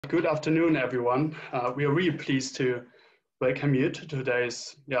Good afternoon, everyone. We are really pleased to welcome you to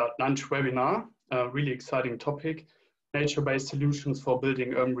today's lunch webinar. A really exciting topic, nature-based solutions for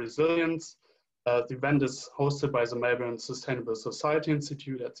building urban resilience. The event is hosted by the Melbourne Sustainable Society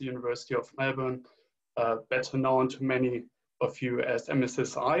Institute at the University of Melbourne, better known to many of you as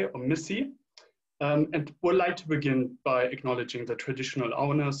MSSI or MISSI. And would like to begin by acknowledging the traditional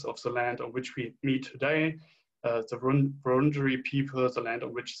owners of the land on which we meet today, the Wurundjeri people, the land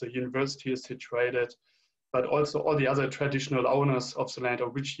on which the university is situated, but also all the other traditional owners of the land on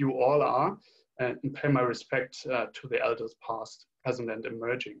which you all are, and pay my respect to the elders past, present, and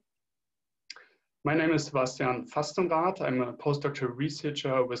emerging. My name is Sebastian Fastenrath. I'm a postdoctoral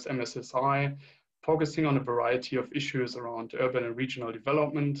researcher with MSSI, focusing on a variety of issues around urban and regional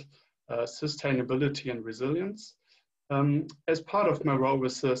development, sustainability, and resilience. As part of my role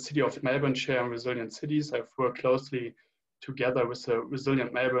with the City of Melbourne Chair on Resilient Cities, I've worked closely together with the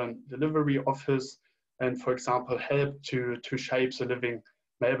Resilient Melbourne Delivery Office and, for example, helped to shape the Living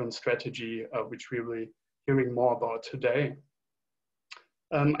Melbourne strategy, which we will be hearing more about today.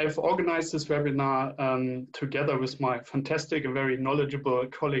 I've organized this webinar together with my fantastic and very knowledgeable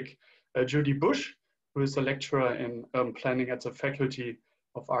colleague, Judy Bush, who is a lecturer in urban planning at the Faculty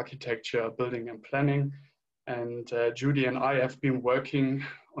of Architecture, Building and Planning. And Judy and I have been working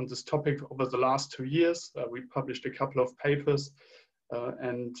on this topic over the last 2 years. We published a couple of papers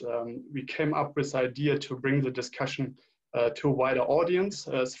and we came up with the idea to bring the discussion to a wider audience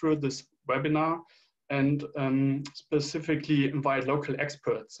through this webinar and specifically invite local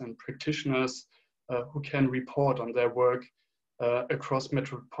experts and practitioners who can report on their work across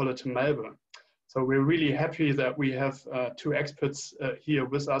metropolitan Melbourne. So we're really happy that we have 2 experts here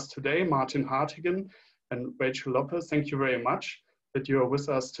with us today, Martin Hartigan and Rachel Lopez. Thank you very much that you are with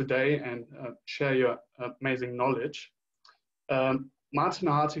us today and share your amazing knowledge. Martin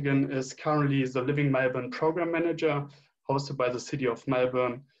Hartigan is currently the Living Melbourne Program Manager, hosted by the City of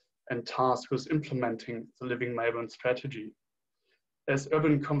Melbourne and tasked with implementing the Living Melbourne strategy. As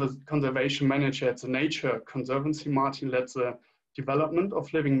Urban Conservation Manager at the Nature Conservancy, Martin led the development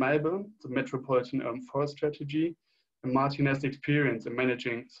of Living Melbourne, the Metropolitan Urban Forest Strategy, and Martin has experience in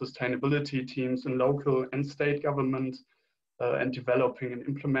managing sustainability teams in local and state government and developing and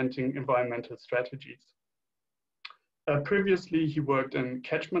implementing environmental strategies. Previously, he worked in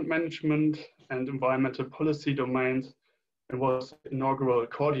catchment management and environmental policy domains and was inaugural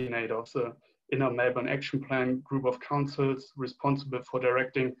coordinator of the Inner Melbourne Action Plan group of councils responsible for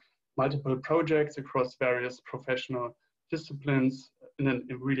directing multiple projects across various professional disciplines in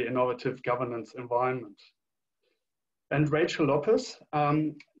a really innovative governance environment. And Rachel Lopez,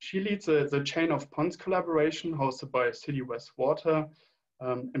 she leads the Chain of Ponds collaboration hosted by City West Water,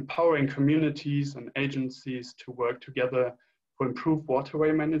 empowering communities and agencies to work together for improved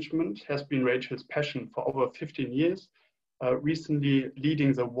waterway management has been Rachel's passion for over 15 years, recently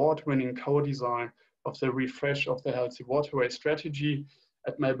leading the award-winning co-design of the refresh of the Healthy Waterway strategy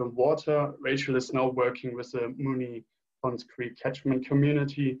at Melbourne Water. Rachel is now working with the Moonee Ponds Creek catchment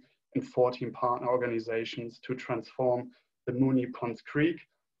community and 14 partner organizations to transform the Moonee Ponds Creek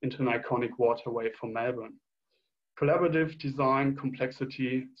into an iconic waterway for Melbourne. Collaborative design,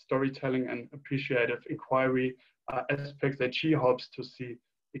 complexity, storytelling, and appreciative inquiry are aspects that she hopes to see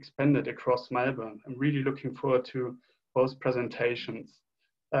expanded across Melbourne. I'm really looking forward to both presentations.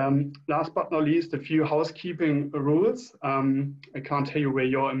 Last but not least, a few housekeeping rules. I can't tell you where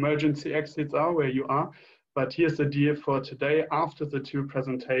your emergency exits are, where you are, but here's the deal for today. After the 2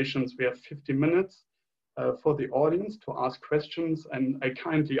 presentations, we have 50 minutes for the audience to ask questions. And I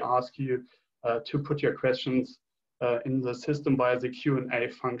kindly ask you to put your questions in the system via the Q&A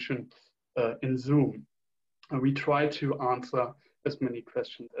function in Zoom. And we try to answer as many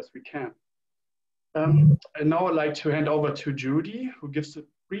questions as we can. And now I'd like to hand over to Judy, who gives a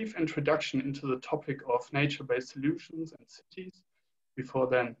brief introduction into the topic of nature-based solutions and cities, before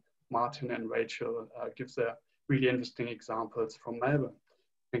then Martin and Rachel give their really interesting examples from Melbourne.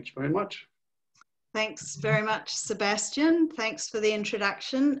 Thank you very much. Thanks very much, Sebastian. Thanks for the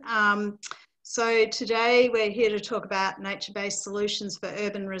introduction. So today we're here to talk about nature-based solutions for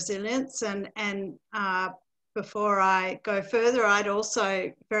urban resilience. And before I go further, I'd also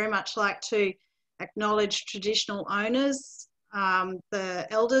very much like to acknowledge traditional owners, the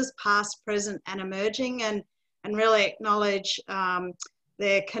elders past, present and emerging, and really acknowledge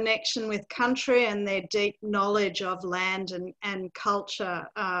their connection with country and their deep knowledge of land and culture,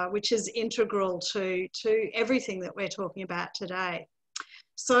 which is integral to everything that we're talking about today.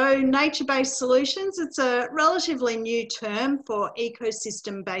 So nature-based solutions, it's a relatively new term for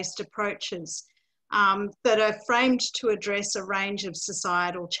ecosystem-based approaches that are framed to address a range of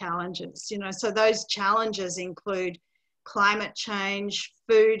societal challenges. So those challenges include climate change,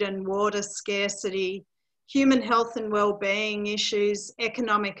 food and water scarcity, human health and well-being issues,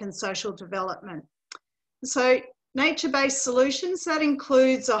 economic and social development. So nature-based solutions, that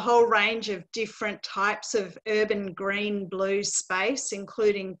includes a whole range of different types of urban green-blue space,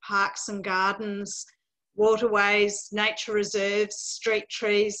 including parks and gardens, waterways, nature reserves, street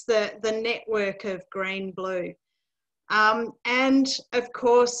trees, the network of green-blue. And of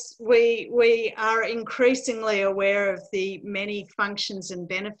course, we are increasingly aware of the many functions and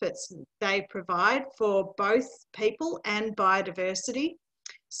benefits they provide for both people and biodiversity.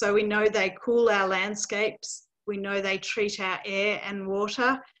 So we know they cool our landscapes, we know they treat our air and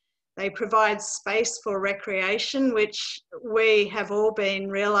water, they provide space for recreation, which we have all been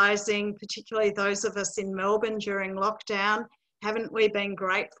realising, particularly those of us in Melbourne during lockdown. Haven't we been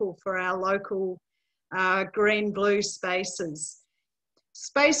grateful for our local green-blue spaces?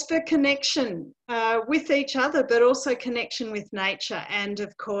 Space for connection with each other, but also connection with nature. And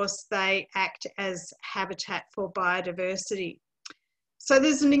of course, they act as habitat for biodiversity. So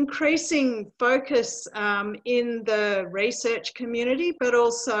there's an increasing focus in the research community, but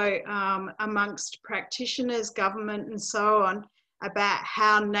also amongst practitioners, government and so on, about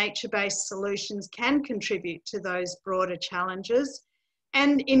how nature-based solutions can contribute to those broader challenges.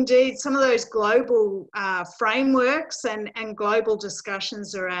 And indeed, some of those global frameworks and global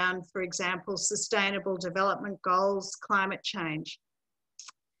discussions around, for example, sustainable development goals, climate change.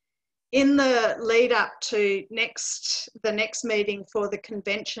 In the lead up to the next meeting for the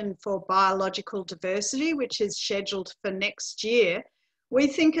Convention for Biological Diversity, which is scheduled for next year, we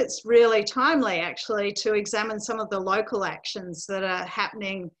think it's really timely actually to examine some of the local actions that are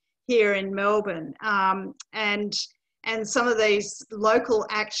happening here in Melbourne, and some of these local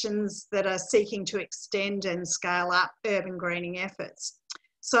actions that are seeking to extend and scale up urban greening efforts.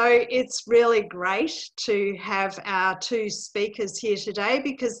 So it's really great to have our two speakers here today,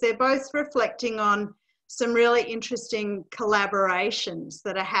 because they're both reflecting on some really interesting collaborations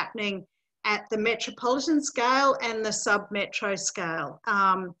that are happening at the metropolitan scale and the sub-metro scale.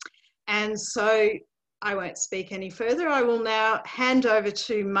 And so I won't speak any further. I will now hand over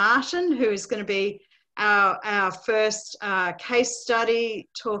to Martin, who is going to be our first case study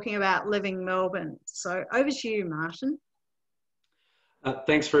talking about living Melbourne. So over to you, Martin.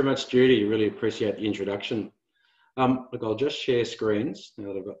 Thanks very much, Judy. Really appreciate the introduction. Look, I'll just share screens now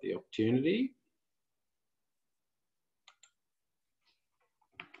that I've got the opportunity.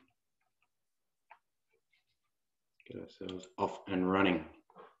 Get ourselves off and running.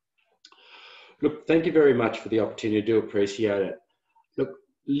 Look, thank you very much for the opportunity. I do appreciate it. Look,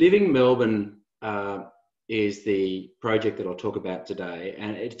 Living Melbourne is the project that I'll talk about today,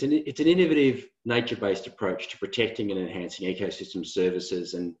 and it's an innovative nature-based approach to protecting and enhancing ecosystem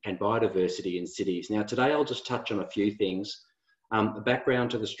services and biodiversity in cities. Now today I'll just touch on a few things, the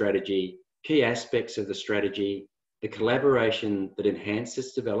background to the strategy, key aspects of the strategy, the collaboration that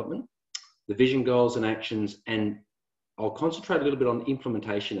enhances development, the vision, goals and actions, and I'll concentrate a little bit on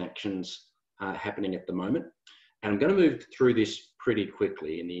implementation actions happening at the moment. And I'm going to move through this pretty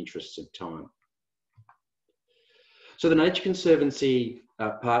quickly in the interests of time. So the Nature Conservancy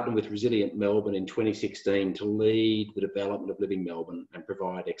partnered with Resilient Melbourne in 2016 to lead the development of Living Melbourne and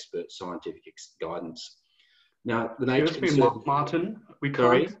provide expert scientific guidance. Now, the Nature Conservancy... Martin, we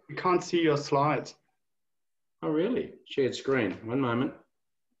can't see your slides. Oh, really? Shared screen. One moment.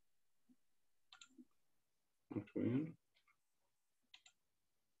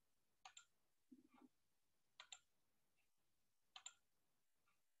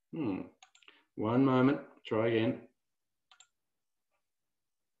 One moment. Try again.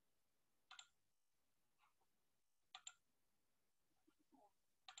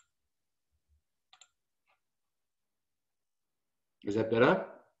 Is that better?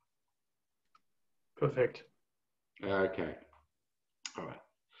 Perfect. Okay. All right.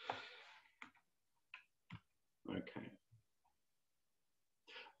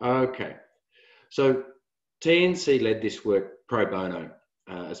 Okay. So TNC led this work pro bono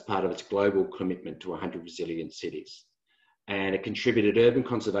as part of its global commitment to 100 resilient cities. And it contributed urban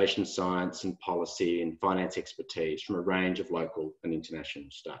conservation science and policy and finance expertise from a range of local and international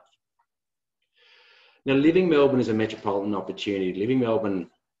staff. Now, Living Melbourne is a metropolitan opportunity. Living Melbourne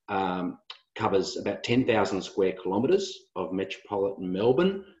covers about 10,000 square kilometres of metropolitan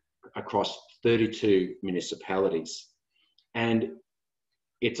Melbourne across 32 municipalities. And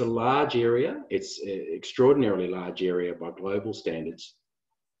it's a large area. It's an extraordinarily large area by global standards.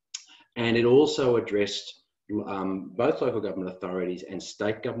 And it also addressed both local government authorities and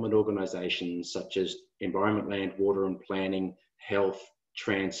state government organisations such as Environment, Land, Water and Planning, Health,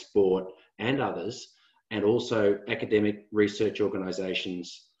 Transport and others, and also academic research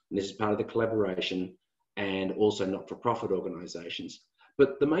organisations, and this is part of the collaboration, and also not-for-profit organisations.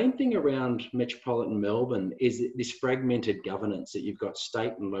 But the main thing around metropolitan Melbourne is this fragmented governance, that you've got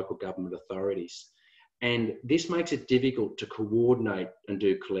state and local government authorities. And this makes it difficult to coordinate and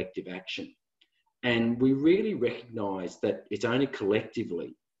do collective action. And we really recognise that it's only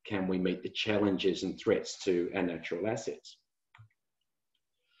collectively can we meet the challenges and threats to our natural assets.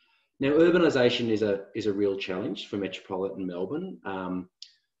 Now, urbanisation is a real challenge for metropolitan Melbourne.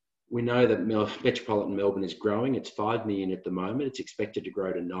 We know that metropolitan Melbourne is growing. It's 5 million at the moment. It's expected to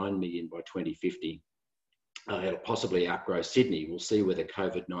grow to 9 million by 2050. It'll possibly outgrow Sydney. We'll see whether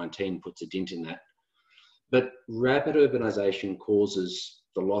COVID-19 puts a dent in that. But rapid urbanisation causes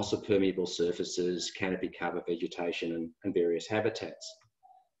the loss of permeable surfaces, canopy cover, vegetation, and various habitats.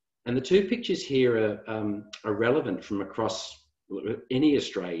 And the two pictures here are relevant from across any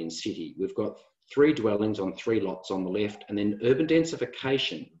Australian city. We've got 3 dwellings on 3 lots on the left, and then urban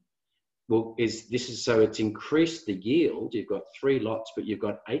densification. Well, so it's increased the yield. You've got 3 lots, but you've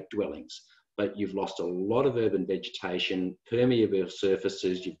got 8 dwellings, but you've lost a lot of urban vegetation, permeable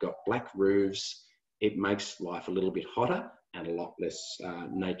surfaces, you've got black roofs. It makes life a little bit hotter and a lot less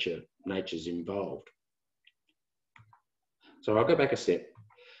nature's involved. So I'll go back a step.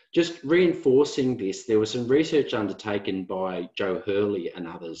 Just reinforcing this, there was some research undertaken by Joe Hurley and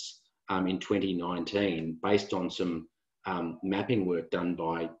others in 2019 based on some mapping work done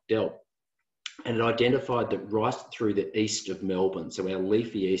by DELP. And it identified that right through the east of Melbourne, so our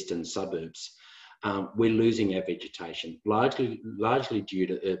leafy eastern suburbs, we're losing our vegetation, largely due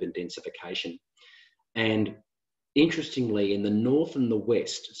to urban densification. And interestingly, in the north and the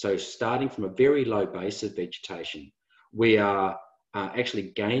west, so starting from a very low base of vegetation, we are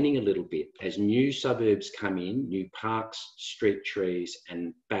actually gaining a little bit as new suburbs come in, new parks, street trees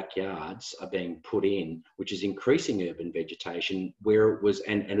and backyards are being put in, which is increasing urban vegetation where it was,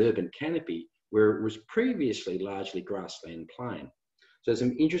 and urban canopy, where it was previously largely grassland plain. So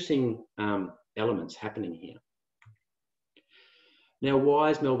some interesting elements happening here. Now, why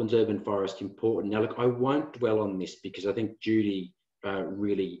is Melbourne's urban forest important? Now, look, I won't dwell on this because I think Judy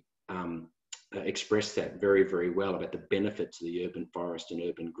really expressed that very, very well about the benefits of the urban forest and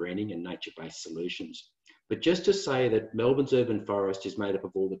urban greening and nature-based solutions. But just to say that Melbourne's urban forest is made up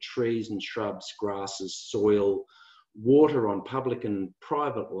of all the trees and shrubs, grasses, soil, water on public and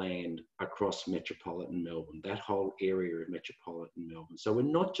private land across metropolitan Melbourne, that whole area of metropolitan Melbourne. So we're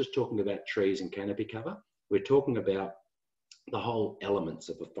not just talking about trees and canopy cover, we're talking about the whole elements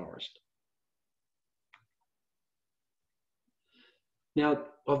of a forest. Now,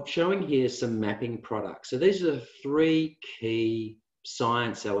 I'm showing here some mapping products. So these are 3 key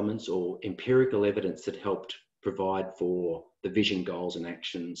science elements or empirical evidence that helped provide for the vision, goals and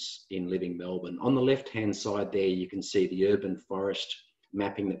actions in Living Melbourne. On the left-hand side there, you can see the urban forest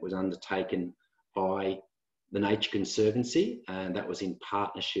mapping that was undertaken by the Nature Conservancy, and that was in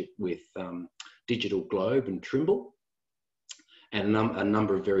partnership with Digital Globe and Trimble, and a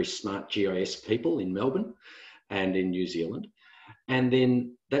number of very smart GIS people in Melbourne and in New Zealand. And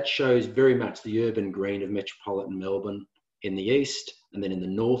then that shows very much the urban green of metropolitan Melbourne in the east, and then in the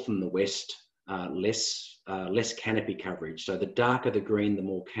north and the west, less canopy coverage. So the darker the green, the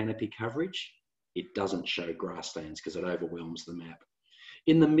more canopy coverage. It doesn't show grasslands because it overwhelms the map.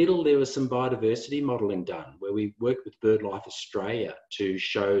 In the middle, there was some biodiversity modelling done where we worked with BirdLife Australia to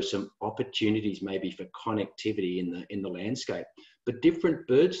show some opportunities maybe for connectivity in the landscape. But different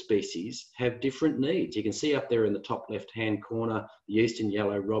bird species have different needs. You can see up there in the top left-hand corner, the eastern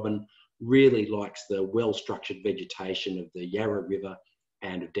yellow robin really likes the well-structured vegetation of the Yarra River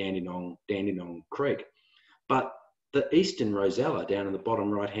and of Dandenong Creek. But the eastern rosella down in the bottom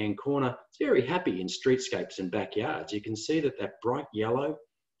right-hand corner is very happy in streetscapes and backyards. You can see that that bright yellow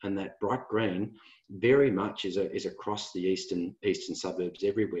and that bright green very much is across the eastern suburbs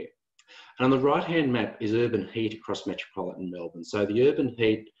everywhere. And on the right-hand map is urban heat across metropolitan Melbourne. So the urban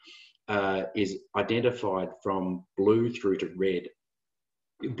heat is identified from blue through to red.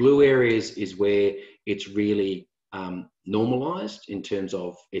 Blue areas is where it's really normalised in terms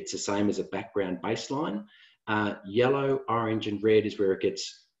of it's the same as a background baseline. Yellow, orange and red is where it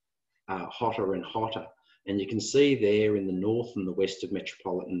gets hotter and hotter. And you can see there in the north and the west of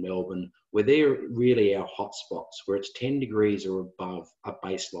metropolitan Melbourne, where they're really our hotspots, where it's 10 degrees or above a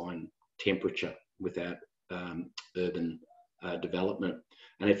baseline temperature without urban development.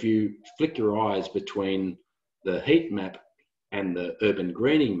 And if you flick your eyes between the heat map and the urban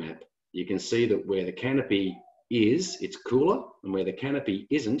greening map, you can see that where the canopy is, it's cooler, and where the canopy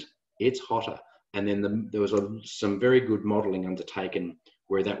isn't, it's hotter. And then there was some very good modelling undertaken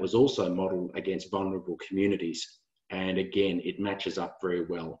where that was also modelled against vulnerable communities. And again, it matches up very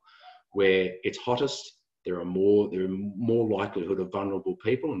well. Where it's hottest, there are more likelihood of vulnerable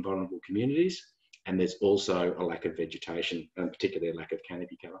people and vulnerable communities, and there's also a lack of vegetation, and particularly a lack of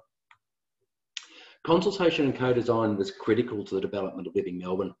canopy cover. Consultation and co-design was critical to the development of Living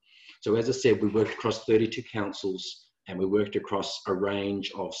Melbourne. So as I said, we worked across 32 councils, and we worked across a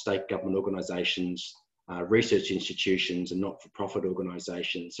range of state government organisations, research institutions and not-for-profit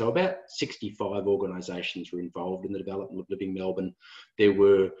organisations. So about 65 organisations were involved in the development of Living Melbourne. There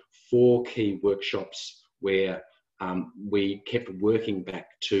were 4 key workshops where we kept working back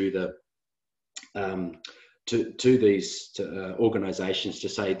to these organisations to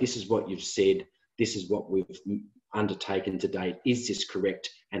say, this is what you've said, this is what we've undertaken to date, is this correct,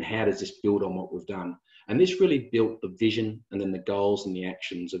 and how does this build on what we've done? And this really built the vision and then the goals and the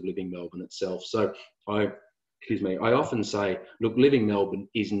actions of Living Melbourne itself. So I often say, look, Living Melbourne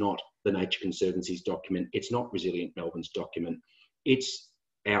is not the Nature Conservancy's document. It's not Resilient Melbourne's document. It's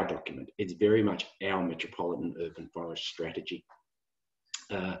our document. It's very much our metropolitan urban forest strategy.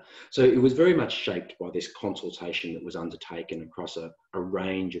 So it was very much shaped by this consultation that was undertaken across a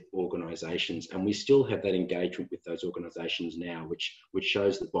range of organisations, and we still have that engagement with those organisations now, which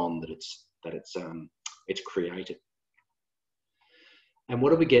shows the bond that it's created. And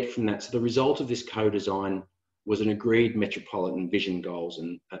what do we get from that? So the result of this co-design was an agreed metropolitan vision, goals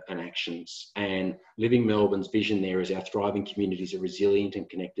and actions. And Living Melbourne's vision there is our thriving communities are resilient and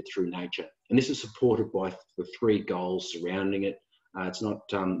connected through nature. And this is supported by the 3 goals surrounding it. It's not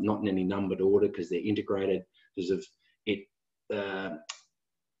in any numbered order because they're integrated. Our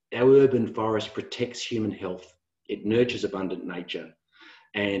urban forest protects human health, it nurtures abundant nature,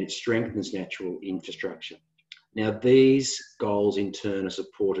 and it strengthens natural infrastructure. Now, these goals in turn are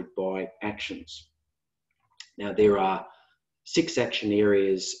supported by actions. Now, there are 6 action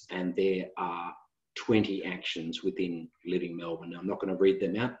areas and there are 20 actions within Living Melbourne. Now, I'm not going to read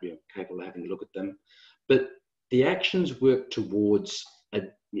them out, you're capable of having a look at them, but the actions work towards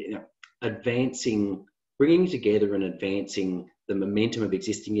advancing, bringing together and advancing the momentum of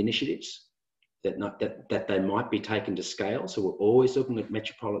existing initiatives that they might be taken to scale. So we're always looking at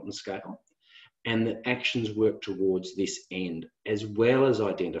metropolitan scale, and the actions work towards this end, as well as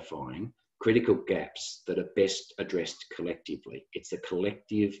identifying critical gaps that are best addressed collectively. It's the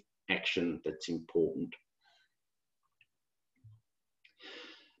collective action that's important.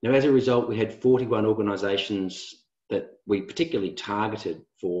 Now, as a result, we had 41 organisations that we particularly targeted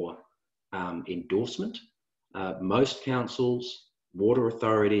for endorsement. Most councils, water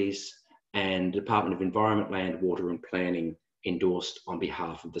authorities, and Department of Environment, Land, Water and Planning endorsed on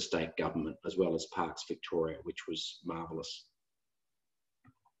behalf of the state government, as well as Parks Victoria, which was marvellous.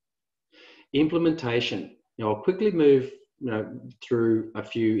 Implementation. Now, I'll quickly move through a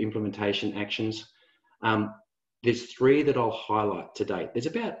few implementation actions. There's 3 that I'll highlight to date. There's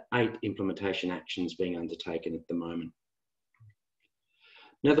about 8 implementation actions being undertaken at the moment.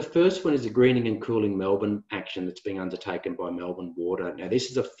 Now, the first one is the Greening and Cooling Melbourne action that's being undertaken by Melbourne Water. Now, this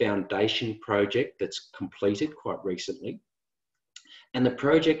is a foundation project that's completed quite recently. And the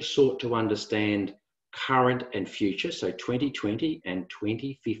project sought to understand current and future, so 2020 and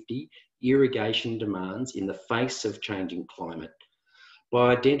 2050 irrigation demands in the face of changing climate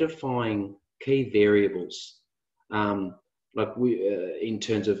by identifying key variables in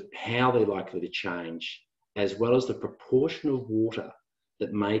terms of how they're likely to change, as well as the proportion of water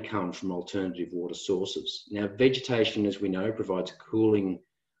that may come from alternative water sources. Now, vegetation, as we know, provides cooling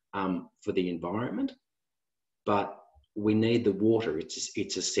for the environment, but we need the water.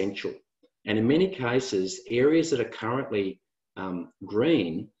 It's essential. And in many cases, areas that are currently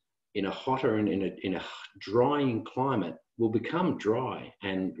green in a hotter and in a drying climate will become dry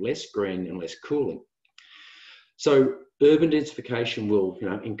and less green and less cooling. So urban densification will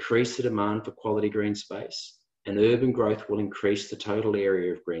increase the demand for quality green space, and urban growth will increase the total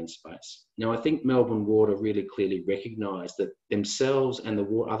area of green space. Now, I think Melbourne Water really clearly recognised that themselves and the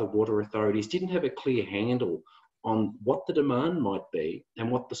other water authorities didn't have a clear handle on what the demand might be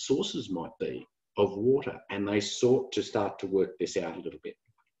and what the sources might be of water, and they sought to start to work this out a little bit.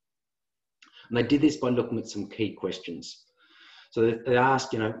 And they did this by looking at some key questions. So they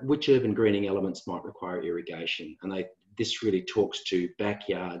asked, which urban greening elements might require irrigation? And this really talks to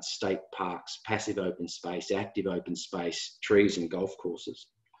backyards, state parks, passive open space, active open space, trees and golf courses.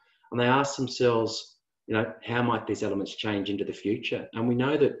 And they asked themselves, how might these elements change into the future? And we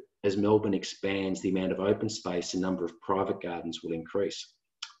know that as Melbourne expands, the amount of open space and number of private gardens will increase.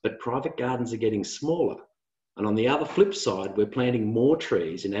 but private gardens are getting smaller. And on the other flip side, we're planting more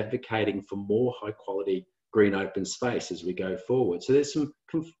trees and advocating for more high quality green open space as we go forward. So there's some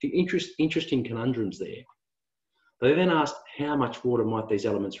interesting conundrums there. They then asked how much water might these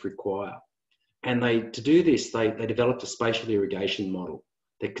elements require. And to do this, they developed a spatial irrigation model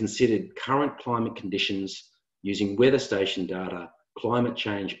that considered current climate conditions using weather station data, climate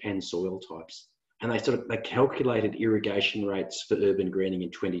change and soil types. And they calculated irrigation rates for urban greening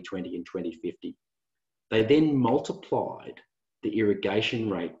in 2020 and 2050. They then multiplied the irrigation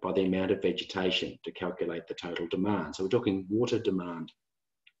rate by the amount of vegetation to calculate the total demand. So we're talking water demand.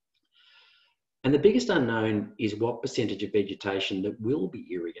 And the biggest unknown is what percentage of vegetation that will be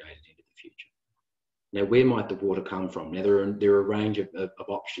irrigated into the future. Now, where might the water come from? Now, there are a range of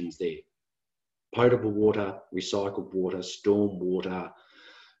options there. Potable water, recycled water, storm water,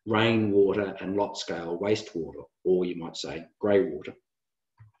 rainwater, and lot scale wastewater, or you might say grey water.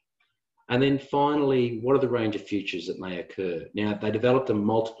 And then finally, what are the range of futures that may occur? Now, they developed a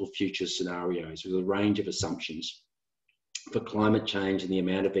multiple future scenarios with a range of assumptions for climate change and the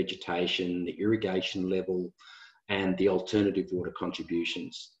amount of vegetation, the irrigation level, and the alternative water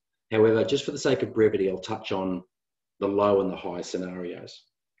contributions. However, just for the sake of brevity, I'll touch on the low and the high scenarios.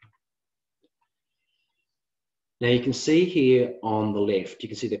 Now you can see here on the left, you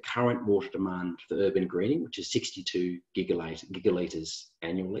can see the current water demand for urban greening, which is 62 gigalitres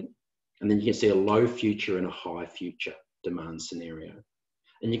annually. And then you can see a low future and a high future demand scenario.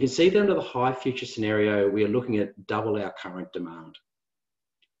 And you can see that under the high future scenario, we are looking at double our current demand.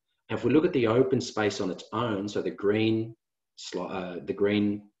 And if we look at the open space on its own, so the green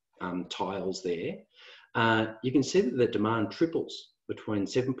tiles there, you can see that the demand triples between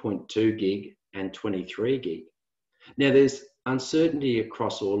 7.2 gig and 23 gig. Now there's uncertainty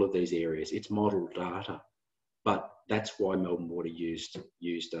across all of these areas. It's modelled data, but that's why Melbourne Water used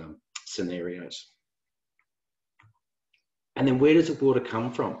scenarios. And then where does the water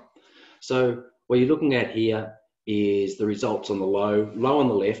come from? So what you're looking at here is the results on the low on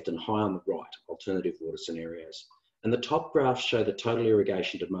the left and high on the right, alternative water scenarios. And the top graphs show the total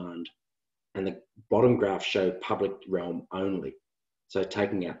irrigation demand and the bottom graphs show public realm only. So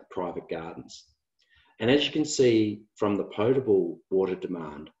taking out the private gardens. And as you can see from the potable water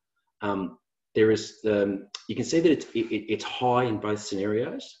demand, you can see that it's high in both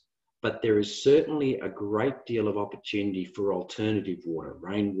scenarios, but there is certainly a great deal of opportunity for alternative water,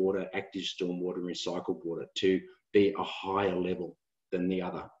 rainwater, active stormwater, and recycled water to be a higher level than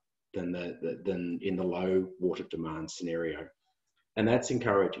than in the low water demand scenario. And that's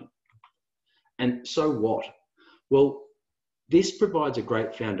encouraging. And so what? Well, this provides a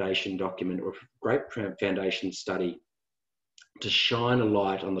great foundation document or a great foundation study to shine a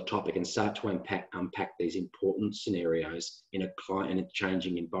light on the topic and start to unpack these important scenarios in a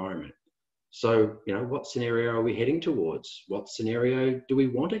changing environment. So, what scenario are we heading towards? What scenario do we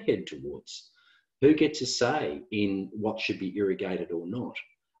want to head towards? Who gets a say in what should be irrigated or not?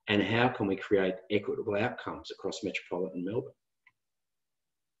 And how can we create equitable outcomes across metropolitan Melbourne?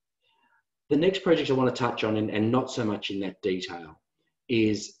 The next project I want to touch on, and not so much in that detail,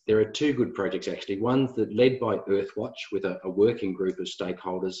 is there are two good projects actually. One's led by Earthwatch with a working group of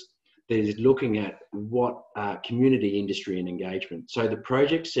stakeholders that is looking at what community, industry and engagement. So the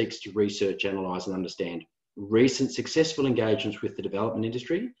project seeks to research, analyse and understand recent successful engagements with the development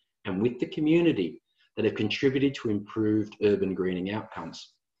industry and with the community that have contributed to improved urban greening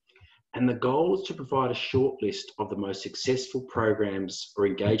outcomes. And the goal is to provide a short list of the most successful programs or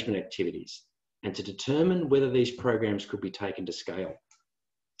engagement activities and to determine whether these programs could be taken to scale.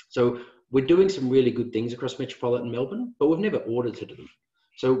 So we're doing some really good things across metropolitan Melbourne, but we've never audited them.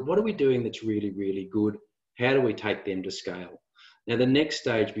 So what are we doing that's really, really good? How do we take them to scale? Now, the next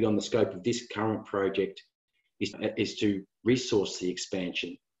stage beyond the scope of this current project is to resource the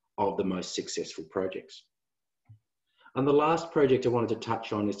expansion of the most successful projects. And the last project I wanted to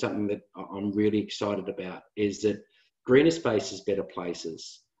touch on is something that I'm really excited about, is that Greener Spaces, Better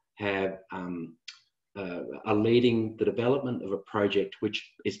Places are leading the development of a project which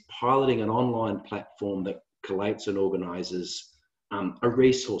is piloting an online platform that collates and organises a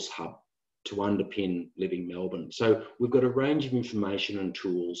resource hub to underpin Living Melbourne. So we've got a range of information and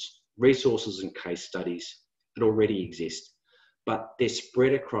tools, resources and case studies that already exist, but they're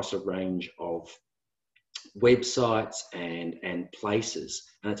spread across a range of websites and places,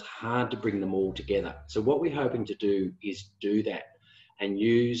 and it's hard to bring them all together. So what we're hoping to do is do that and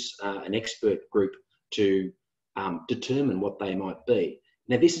use an expert group to determine what they might be.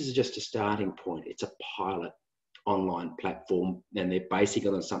 Now, this is just a starting point. It's a pilot online platform, and they're basing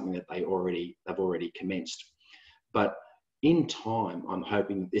it on something that they've already commenced. But in time, I'm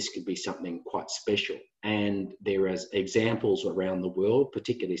hoping this could be something quite special. And there is examples around the world,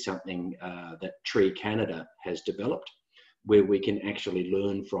 particularly something that Tree Canada has developed, where we can actually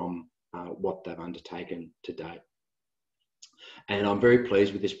learn from what they've undertaken to date. And I'm very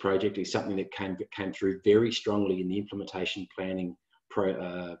pleased with this project. It's something that came through very strongly in the implementation planning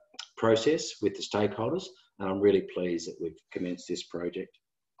process with the stakeholders. And I'm really pleased that we've commenced this project.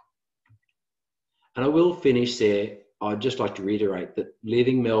 And I will finish there. I'd just like to reiterate that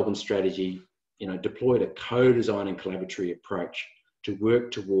Living Melbourne strategy, deployed a co-design and collaboratory approach to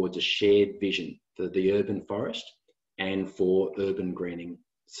work towards a shared vision for the urban forest and for urban greening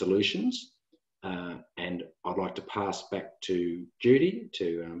solutions. And I'd like to pass back to Judy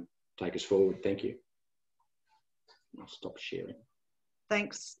to take us forward. Thank you. I'll stop sharing.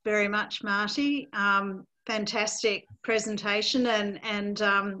 Thanks very much, Marty. Fantastic presentation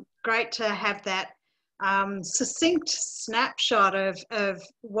and great to have that succinct snapshot of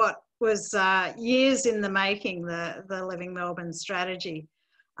what was years in the making, the Living Melbourne strategy.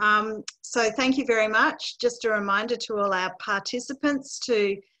 So thank you very much. Just a reminder to all our participants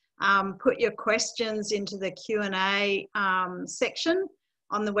to put your questions into the Q&A section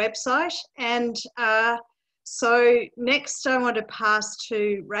on the website. And so next I want to pass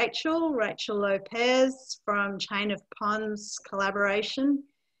to Rachel Lopez from Chain of Ponds Collaboration.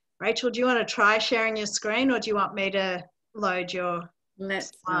 Rachel, do you want to try sharing your screen, or do you want me to load your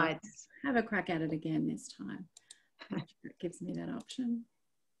slides? Have a crack at it again this time. It gives me that option.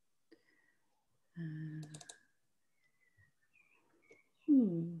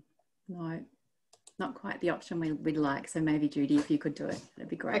 No, not quite the option we'd like. So maybe Judy, if you could do it,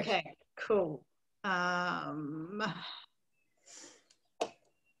 that'd be great. Okay, cool.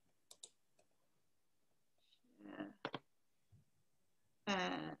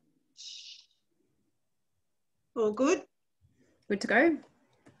 All good? Good to go?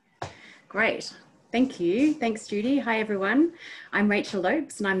 Great. Thank you. Thanks, Judy. Hi, everyone. I'm Rachel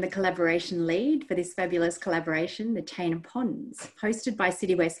Lopes, and I'm the collaboration lead for this fabulous collaboration, the Chain of Ponds, hosted by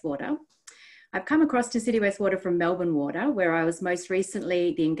City West Water. I've come across to City West Water from Melbourne Water, where I was most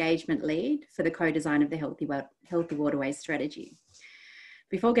recently the engagement lead for the co-design of the Healthy Waterways strategy.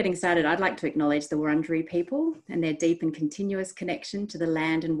 Before getting started, I'd like to acknowledge the Wurundjeri people and their deep and continuous connection to the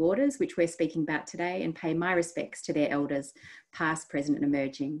land and waters which we're speaking about today, and pay my respects to their elders, past, present and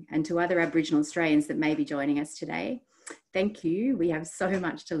emerging, and to other Aboriginal Australians that may be joining us today. Thank you. We have so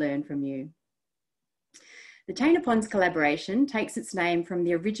much to learn from you. The Chain of Ponds collaboration takes its name from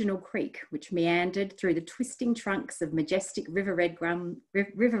the original creek, which meandered through the twisting trunks of majestic river red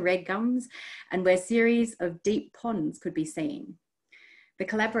gums, and where series of deep ponds could be seen. The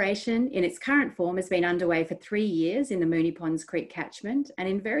collaboration in its current form has been underway for 3 years in the Moonee Ponds Creek catchment, and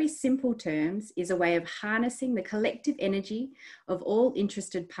in very simple terms is a way of harnessing the collective energy of all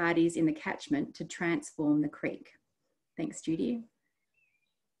interested parties in the catchment to transform the creek. Thanks, Judy.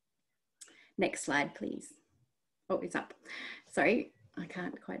 Next slide, please. Oh, it's up. Sorry, I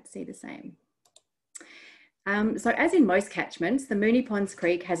can't quite see the same. So as in most catchments, the Moonee Ponds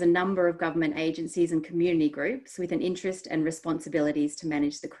Creek has a number of government agencies and community groups with an interest and responsibilities to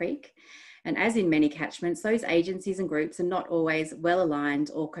manage the creek. And as in many catchments, those agencies and groups are not always well aligned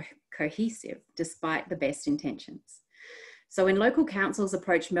or cohesive, despite the best intentions. So when local councils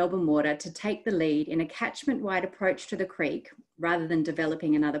approached Melbourne Water to take the lead in a catchment-wide approach to the creek, rather than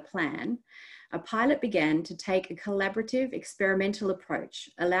developing another plan, a pilot began to take a collaborative experimental approach,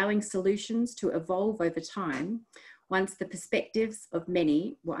 allowing solutions to evolve over time once the perspectives of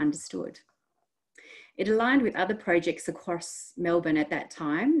many were understood. It aligned with other projects across Melbourne at that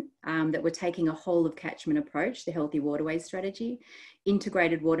time that were taking a whole of catchment approach, the Healthy Waterways strategy,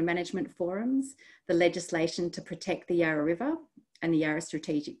 integrated water management forums, the legislation to protect the Yarra River, and the Yarra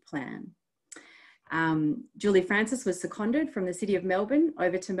strategic plan. Julie Francis was seconded from the City of Melbourne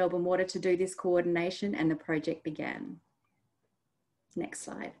over to Melbourne Water to do this coordination, and the project began. Next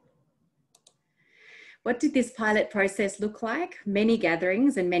slide. What did this pilot process look like? Many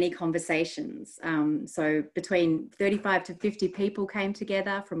gatherings and many conversations. So between 35 to 50 people came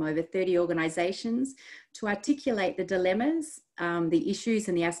together from over 30 organisations to articulate the dilemmas, the issues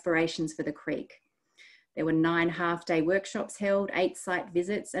and the aspirations for the creek. There were 9 half-day workshops held, 8 site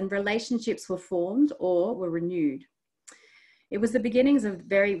visits, and relationships were formed or were renewed. It was the beginnings of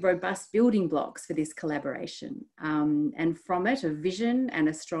very robust building blocks for this collaboration. And from it, a vision and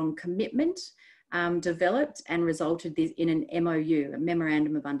a strong commitment developed and resulted in an MOU, a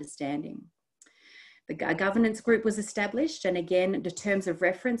Memorandum of Understanding. A governance group was established, and again, the terms of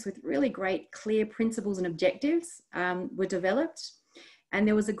reference with really great clear principles and objectives were developed. And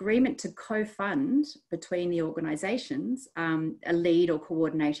there was agreement to co-fund between the organisations a lead or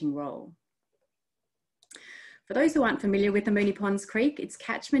coordinating role. For those who aren't familiar with the Moonee Ponds Creek, its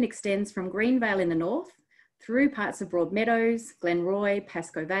catchment extends from Greenvale in the north through parts of Broadmeadows, Glenroy,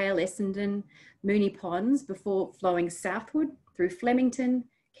 Pascoe Vale, Essendon, Moonee Ponds, before flowing southward through Flemington,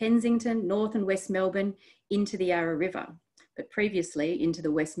 Kensington, North and West Melbourne into the Yarra River, but previously into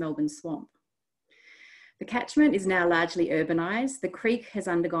the West Melbourne Swamp. The catchment is now largely urbanised. The creek has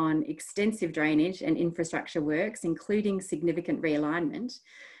undergone extensive drainage and infrastructure works, including significant realignment,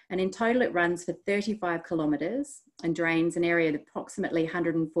 and in total it runs for 35 kilometres and drains an area of approximately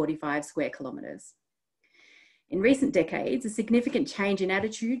 145 square kilometres. In recent decades, a significant change in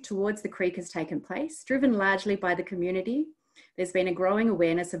attitude towards the creek has taken place, driven largely by the community. There's been a growing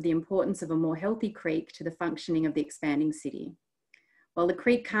awareness of the importance of a more healthy creek to the functioning of the expanding city. While the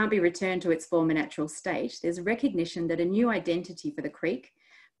creek can't be returned to its former natural state, there's a recognition that a new identity for the creek,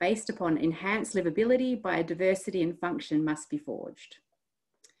 based upon enhanced livability, biodiversity and function, must be forged.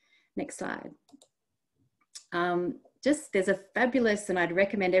 Next slide. There's a fabulous, and I'd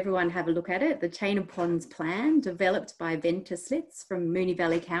recommend everyone have a look at it, the Chain of Ponds plan developed by Ventuslits from Moonee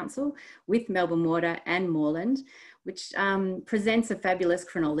Valley Council with Melbourne Water and Moreland, which presents a fabulous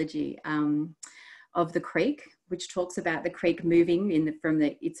chronology of the creek, which talks about the creek moving from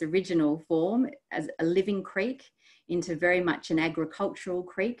its original form as a living creek into very much an agricultural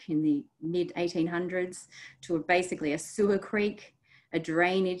creek in the mid-1800s to basically a sewer creek, a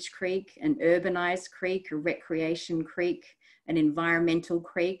drainage creek, an urbanised creek, a recreation creek, an environmental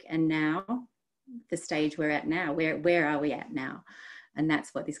creek, and now the stage we're at now. Where are we at now? And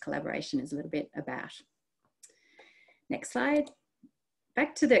that's what this collaboration is a little bit about. Next slide.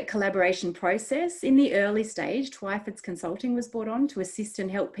 Back to the collaboration process. In the early stage, Twyford's Consulting was brought on to assist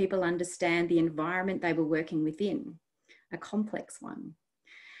and help people understand the environment they were working within, a complex one.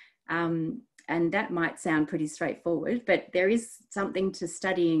 And that might sound pretty straightforward, but there is something to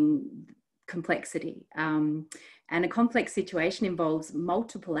studying complexity. And a complex situation involves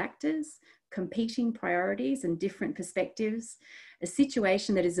multiple actors, competing priorities and different perspectives, a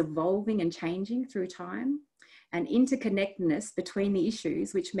situation that is evolving and changing through time, and interconnectedness between the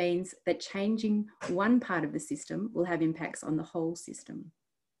issues, which means that changing one part of the system will have impacts on the whole system.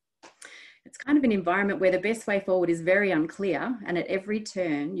 It's kind of an environment where the best way forward is very unclear, and at every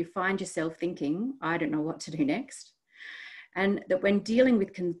turn you find yourself thinking, I don't know what to do next. And that when dealing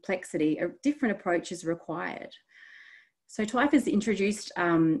with complexity, a different approach is required. So Twyford's introduced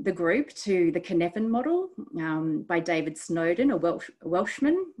the group to the Cynefin model by David Snowden, a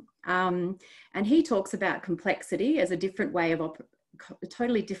Welshman. And he talks about complexity as a different way of a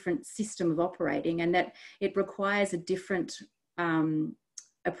totally different system of operating, and that it requires a different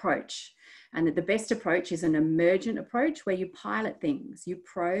approach, and that the best approach is an emergent approach where you pilot things, you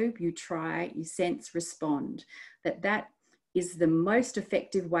probe, you try, you sense, respond, that is the most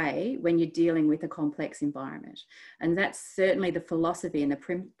effective way when you're dealing with a complex environment. And that's certainly the philosophy and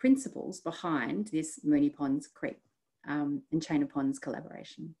the principles behind this Moonee Ponds Creek and Chain of Ponds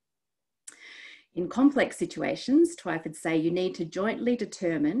collaboration. In complex situations, Twyford say you need to jointly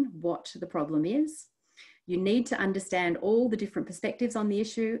determine what the problem is. You need to understand all the different perspectives on the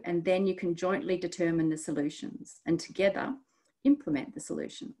issue, and then you can jointly determine the solutions and together implement the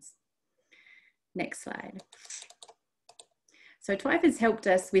solutions. Next slide. So Twyford's helped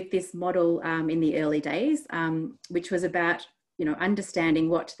us with this model in the early days, which was about understanding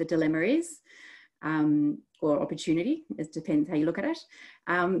what the dilemma is, or opportunity, it depends how you look at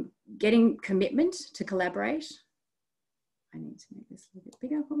it, getting commitment to collaborate. I need to make this a little bit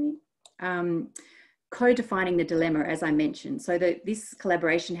bigger for me. Co-defining the dilemma, as I mentioned. So this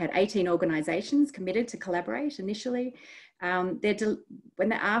collaboration had 18 organisations committed to collaborate initially. When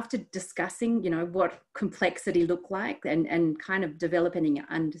they're after discussing, what complexity looked like and kind of developing an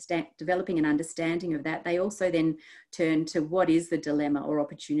understanding of that, they also then turn to what is the dilemma or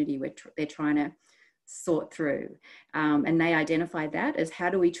opportunity they're trying to sort through. And they identified that as how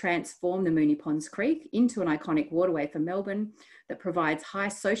do we transform the Moonee Ponds Creek into an iconic waterway for Melbourne that provides high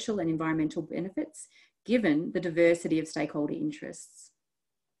social and environmental benefits given the diversity of stakeholder interests.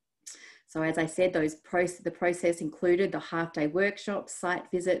 So as I said, the process included the half-day workshops,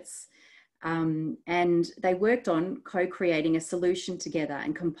 site visits, and they worked on co-creating a solution together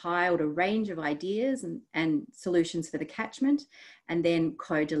and compiled a range of ideas and solutions for the catchment, and then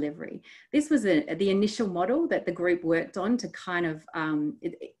co-delivery. This was the initial model that the group worked on to kind of,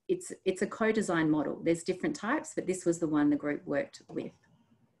 it's a co-design model. There's different types, but this was the one the group worked with.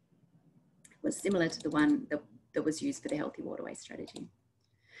 It was similar to the one that was used for the Healthy Waterway strategy.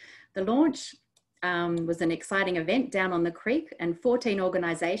 The launch was an exciting event down on the creek, and 14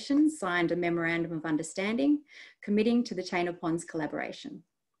 organisations signed a memorandum of understanding committing to the Chain of Ponds collaboration.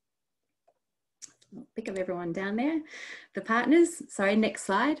 I'll pick up everyone down there. The partners, sorry, next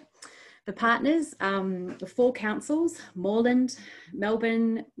slide. The partners, the 4 councils, Moreland,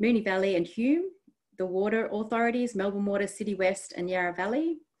 Melbourne, Moonee Valley and Hume, the water authorities, Melbourne Water, City West and Yarra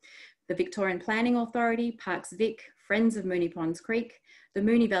Valley, the Victorian Planning Authority, Parks Vic, Friends of Moonee Ponds Creek, the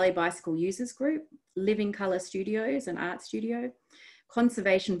Moonee Valley Bicycle Users Group, Living Colour Studios and Art Studio,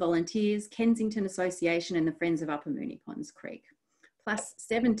 Conservation Volunteers, Kensington Association and the Friends of Upper Moonee Ponds Creek, plus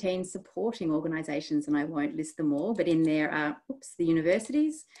 17 supporting organisations, and I won't list them all, but in there are, the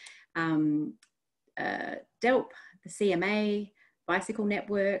universities, DELP, the CMA, Bicycle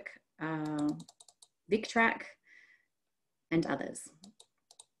Network, VicTrack and others.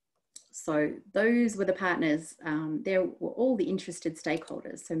 So those were the partners. There were all the interested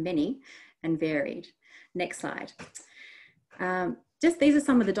stakeholders, so many and varied. Next slide. Just these are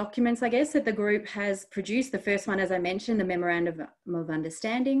some of the documents, I guess, that the group has produced. The first one, as I mentioned, the Memorandum of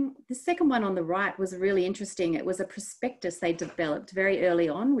Understanding. The second one on the right was really interesting. It was a prospectus they developed very early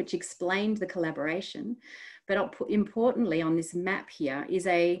on, which explained the collaboration. But importantly on this map here was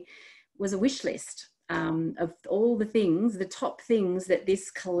a wish list of all the things, the top things that this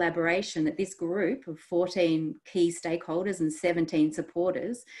collaboration, that this group of 14 key stakeholders and 17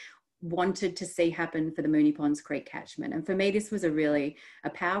 supporters wanted to see happen for the Moonee Ponds Creek catchment. And for me, this was a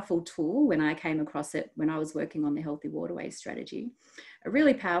powerful tool when I came across it when I was working on the Healthy Waterways strategy, a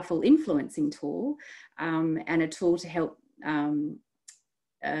really powerful influencing tool and a tool to help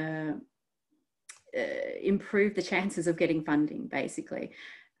improve the chances of getting funding, basically.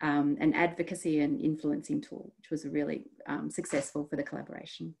 An advocacy and influencing tool, which was really successful for the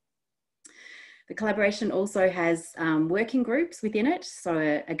collaboration. The collaboration also has working groups within it,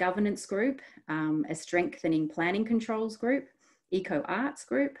 so a governance group, a strengthening planning controls group, eco arts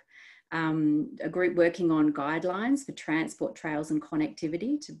group, a group working on guidelines for transport trails and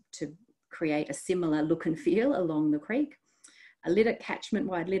connectivity to create a similar look and feel along the creek, a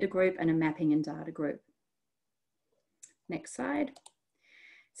catchment-wide litter group, and a mapping and data group. Next slide.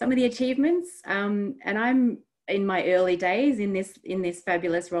 Some of the achievements, and I'm in my early days in this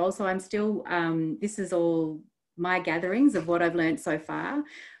fabulous role, so I'm still, this is all my gatherings of what I've learned so far,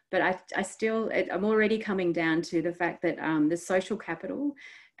 but I'm already coming down to the fact that the social capital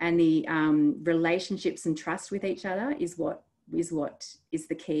and the relationships and trust with each other is what is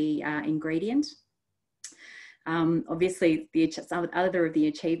the key ingredient. Obviously, some other of the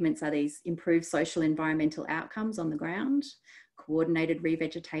achievements are these improved social environmental outcomes on the ground, coordinated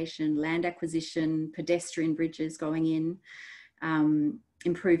revegetation, land acquisition, pedestrian bridges going in,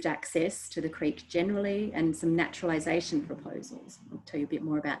 improved access to the creek generally, and some naturalisation proposals. I'll tell you a bit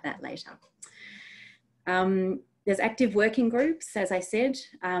more about that later. There's active working groups, as I said,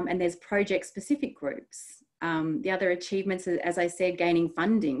 and there's project-specific groups. The other achievements, as I said, gaining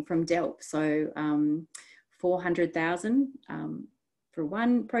funding from DELP, so 400,000 for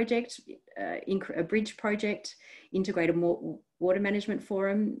one project, a bridge project, integrated water management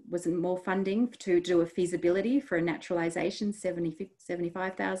forum was more funding to do a feasibility for a naturalisation,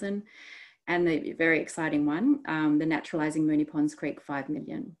 75,000, and the very exciting one, the naturalising Moonee Ponds Creek, 5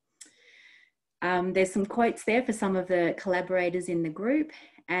 million. There's some quotes there for some of the collaborators in the group,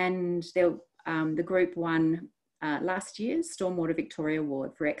 and the group won last year's Stormwater Victoria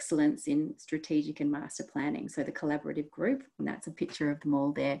Award for excellence in strategic and master planning. So the collaborative group, and that's a picture of them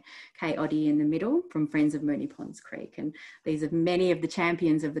all there. Kay Oddie in the middle from Friends of Moonee Ponds Creek. And these are many of the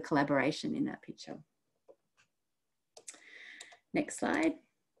champions of the collaboration in that picture. Next slide.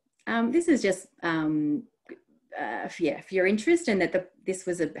 This is just, if you're interested in that, this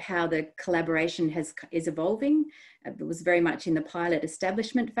was how the collaboration is evolving. It was very much in the pilot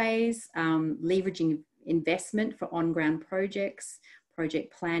establishment phase, leveraging investment for on-ground projects,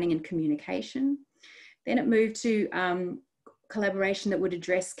 project planning and communication. Then it moved to collaboration that would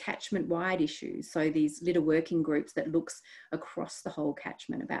address catchment-wide issues. So these litter working groups that looks across the whole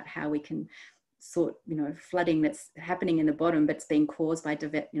catchment about how we can sort, flooding that's happening in the bottom, but it's being caused by,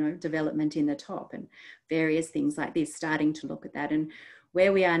 development in the top, and various things like this, starting to look at that. And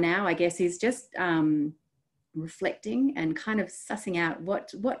where we are now, I guess, is just reflecting and kind of sussing out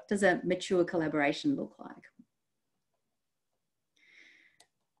what does a mature collaboration look like.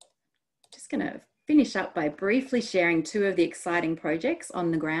 Just going to finish up by briefly sharing two of the exciting projects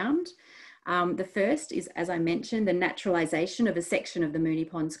on the ground. The first is, as I mentioned, the naturalisation of a section of the Moonee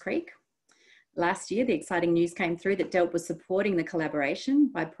Ponds Creek. Last year, the exciting news came through that DELP was supporting the collaboration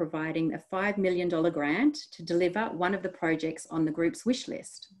by providing a $5 million grant to deliver one of the projects on the group's wish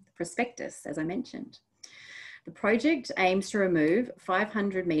list, the prospectus, as I mentioned. The project aims to remove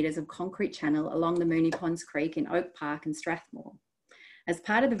 500 metres of concrete channel along the Moonee Ponds Creek in Oak Park and Strathmore. As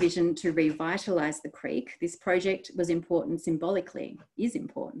part of the vision to revitalise the creek, this project was important symbolically, is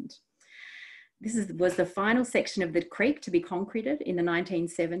important. This was the final section of the creek to be concreted in the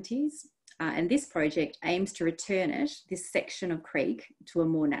 1970s, and this project aims to return it, this section of creek, to a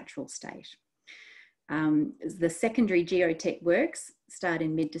more natural state. The secondary geotech works start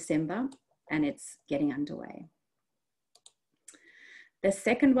in mid-December and it's getting underway. The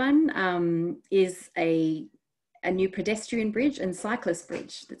second one is a new pedestrian bridge and cyclist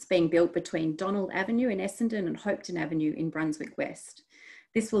bridge that's being built between Donald Avenue in Essendon and Hopeton Avenue in Brunswick West.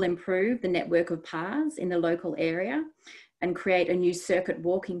 This will improve the network of paths in the local area and create a new circuit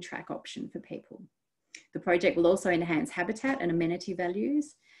walking track option for people. The project will also enhance habitat and amenity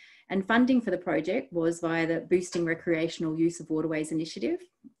values, and funding for the project was via the Boosting Recreational Use of Waterways initiative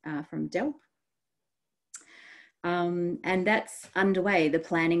from DELP. And that's underway. The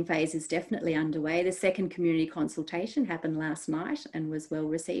planning phase is definitely underway. The second community consultation happened last night and was well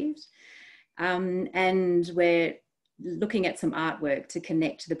received. And we're looking at some artwork to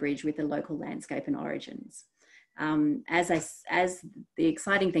connect the bridge with the local landscape and origins. As the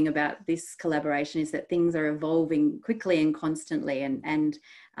exciting thing about this collaboration is that things are evolving quickly and constantly, and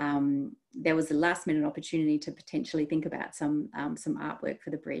there was a last minute opportunity to potentially think about some artwork for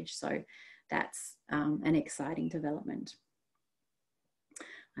the bridge. So that's an exciting development.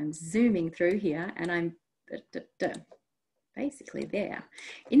 I'm zooming through here and I'm basically there.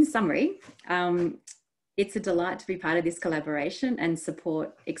 In summary, it's a delight to be part of this collaboration and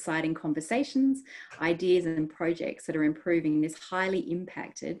support exciting conversations, ideas and projects that are improving this highly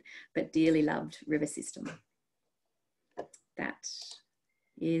impacted but dearly loved river system. That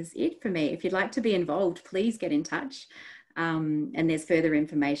is it for me. If you'd like to be involved, please get in touch. And there's further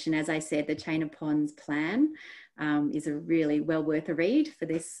information. As I said, the Chain of Ponds plan is a really well worth a read for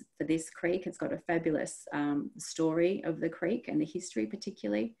this creek. It's got a fabulous story of the creek and the history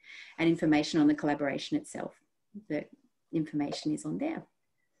particularly, and information on the collaboration itself. The information is on there.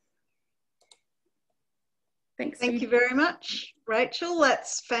 Thanks. Thank you very much, Rachel.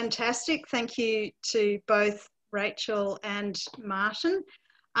 That's fantastic. Thank you to both Rachel and Martin.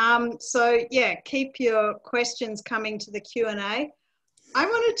 So yeah, keep your questions coming to the Q&A. I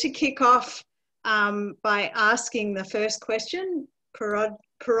wanted to kick off by asking the first question,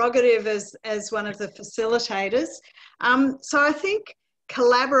 prerogative as one of the facilitators. So I think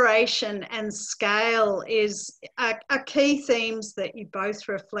collaboration and scale are key themes that you both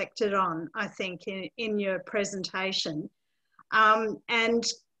reflected on, I think, in your presentation. And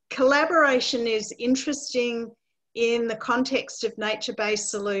collaboration is interesting in the context of nature-based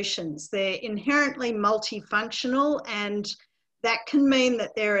solutions. They're inherently multifunctional, and that can mean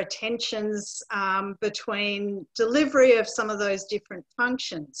that there are tensions between delivery of some of those different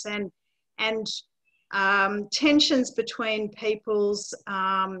functions and tensions between people's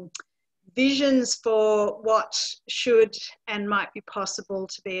visions for what should and might be possible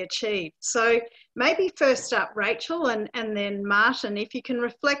to be achieved. So maybe first up, Rachel, and then Martin, if you can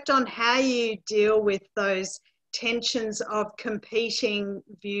reflect on how you deal with those tensions of competing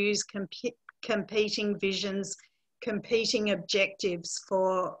views, competing visions, competing objectives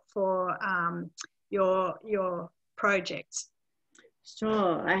for your projects.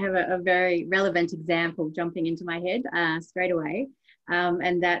 Sure, I have a very relevant example jumping into my head straight away,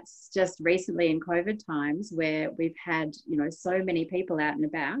 and that's just recently in COVID times where we've had so many people out and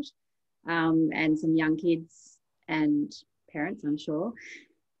about, and some young kids and parents, I'm sure,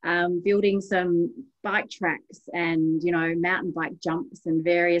 building some bike tracks and mountain bike jumps and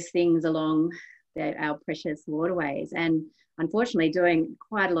various things along our precious waterways, and unfortunately doing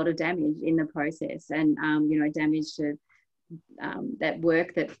quite a lot of damage in the process, and damage to that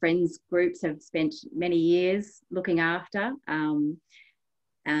work that friends groups have spent many years looking after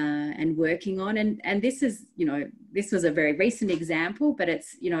and working on, and this is this was a very recent example, but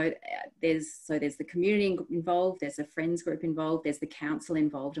it's there's the community involved, there's a friends group involved, there's the council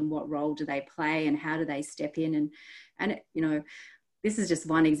involved, and what role do they play and how do they step in, and this is just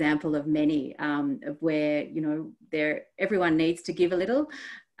one example of many of where everyone needs to give a little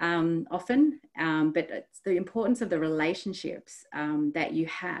often, but it's the importance of the relationships that you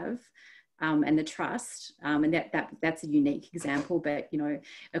have and the trust, and that's a unique example, but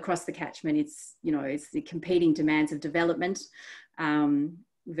across the catchment it's the competing demands of development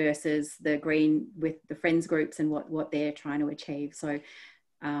versus the green with the friends groups and what they're trying to achieve. So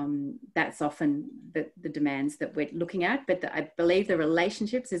that's often the demands that we're looking at, but I believe the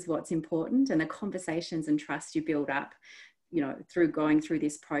relationships is what's important, and the conversations and trust you build up you know, through going through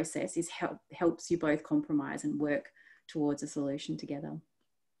this process is helps you both compromise and work towards a solution together.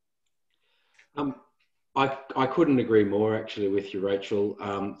 I couldn't agree more actually with you, Rachel.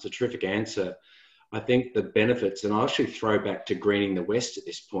 It's a terrific answer. I think the benefits, and I'll actually throw back to Greening the West at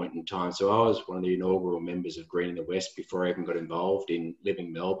this point in time. So I was one of the inaugural members of Greening the West before I even got involved in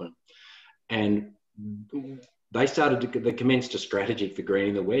Living Melbourne. And they commenced a strategy for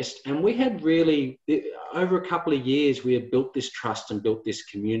Greening the West. And we had really, over a couple of years, we had built this trust and built this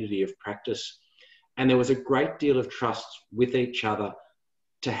community of practice. And there was a great deal of trust with each other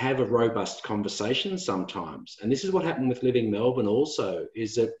to have a robust conversation sometimes. And this is what happened with Living Melbourne also,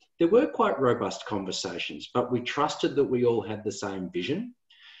 is that there were quite robust conversations, but we trusted that we all had the same vision.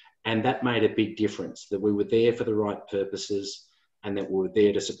 And that made a big difference, that we were there for the right purposes and that we were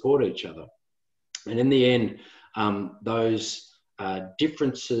there to support each other. And in the end, those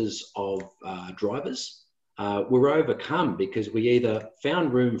differences of drivers were overcome because we either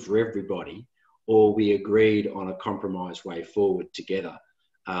found room for everybody or we agreed on a compromise way forward together.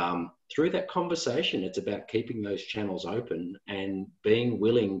 Through that conversation, it's about keeping those channels open and being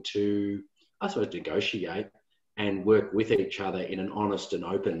willing to, I suppose, negotiate and work with each other in an honest and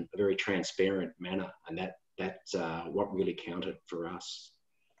open, a very transparent manner. And that's what really counted for us.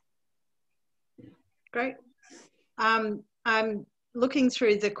 Great. I'm looking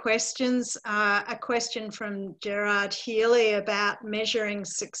through the questions. A question from Gerard Healy about measuring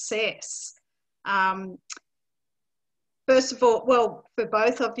success. First of all, well, for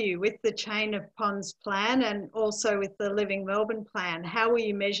both of you, with the Chain of Ponds plan and also with the Living Melbourne plan, how will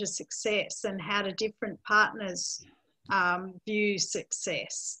you measure success and how do different partners view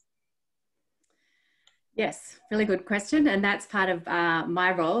success? Yes, really good question. And that's part of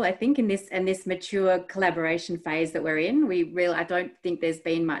my role, I think, in this mature collaboration phase that we're in. I don't think there's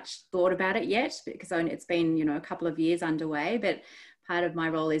been much thought about it yet because it's been, you know, a couple of years underway, but part of my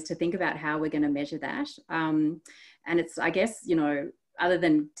role is to think about how we're going to measure that. And it's, I guess, you know, other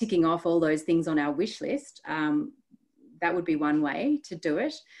than ticking off all those things on our wish list, that would be one way to do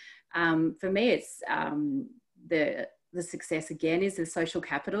it. For me, it's the success again is the social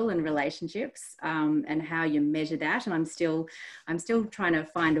capital and relationships and how you measure that. And I'm still trying to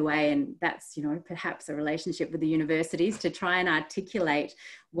find a way, and that's, you know, perhaps a relationship with the universities to try and articulate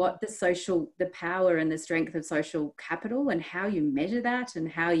what the power and the strength of social capital and how you measure that and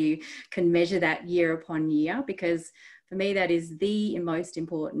how you can measure that year upon year, because for me, that is the most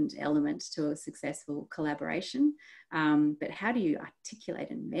important element to a successful collaboration. But how do you articulate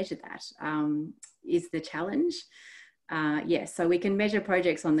and measure that is the challenge. Yes, so we can measure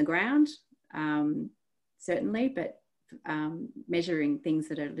projects on the ground, certainly, but measuring things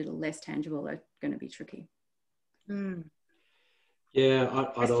that are a little less tangible are going to be tricky. Mm. Yeah,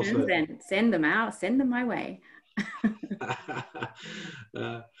 I'd also... Then send them out, send them my way.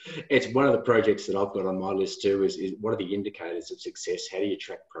 It's one of the projects that I've got on my list too, is what are the indicators of success? How do you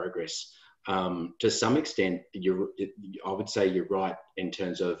track progress? To some extent, I would say you're right in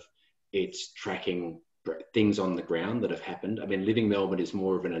terms of it's tracking things on the ground that have happened. I mean, Living Melbourne is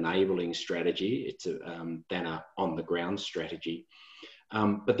more of an enabling strategy. It's than a on the ground strategy.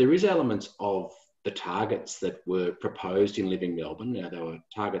 But there is elements of the targets that were proposed in Living Melbourne. Now, there were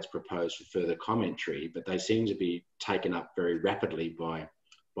targets proposed for further commentary, but they seem to be taken up very rapidly by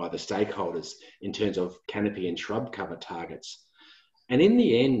the stakeholders in terms of canopy and shrub cover targets. And in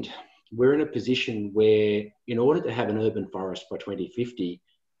the end, we're in a position where in order to have an urban forest by 2050,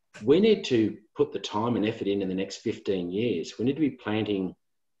 we need to put the time and effort in the next 15 years. We need to be planting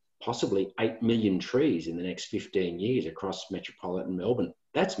possibly 8 million trees in the next 15 years across metropolitan Melbourne.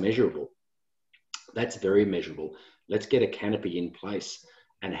 That's measurable. That's very measurable. Let's get a canopy in place.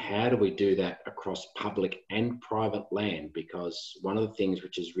 And how do we do that across public and private land? Because one of the things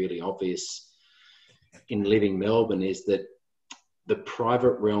which is really obvious in Living Melbourne is that the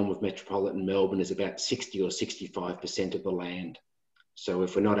private realm of metropolitan Melbourne is about 60 or 65% of the land. So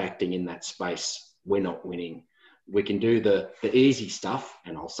if we're not acting in that space, we're not winning. We can do the easy stuff,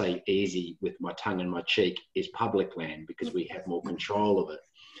 and I'll say easy with my tongue in my cheek, is public land because we have more control of it.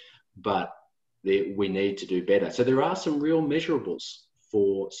 But we need to do better. So there are some real measurables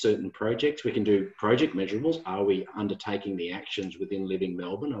for certain projects. We can do project measurables. Are we undertaking the actions within Living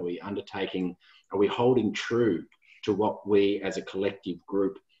Melbourne? Are we holding true to what we as a collective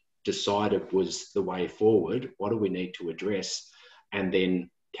group decided was the way forward? What do we need to address? And then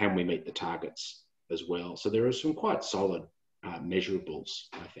can we meet the targets as well? So there are some quite solid measurables,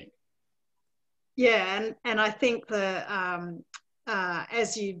 I think. Yeah, and I think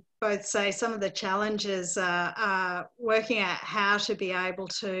as you both say, some of the challenges are working out how to be able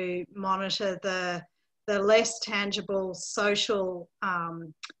to monitor the the less tangible social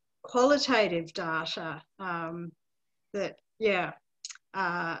qualitative data that,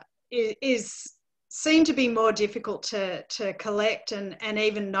 is seen to be more difficult to collect, and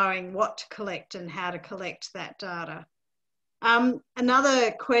even knowing what to collect and how to collect that data.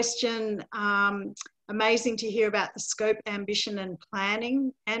 Another question, amazing to hear about the scope, ambition and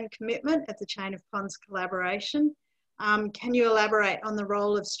planning and commitment at the Chain of Ponds collaboration. Can you elaborate on the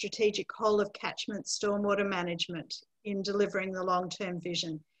role of strategic whole of catchment stormwater management in delivering the long-term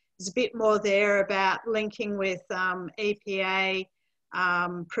vision? There's a bit more there about linking with EPA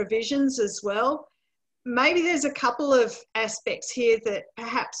provisions as well. Maybe there's a couple of aspects here that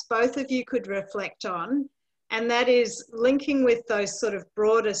perhaps both of you could reflect on, and that is linking with those sort of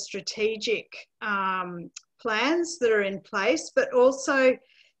broader strategic plans that are in place, but also,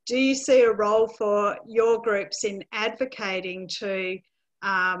 do you see a role for your groups in advocating to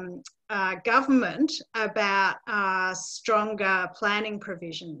government about stronger planning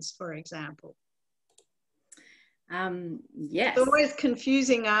provisions, for example? Yes. It's always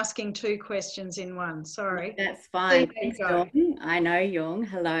confusing asking two questions in one, sorry. That's fine. Thanks, Yung. I know, Yung.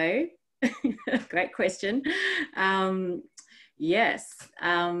 Hello. Great question. Yes.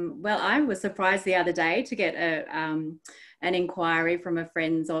 Well, I was surprised the other day to get an inquiry from a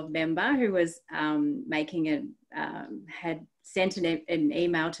Friends of member who was had sent an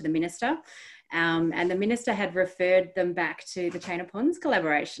email to the Minister, and the Minister had referred them back to the Chain of Ponds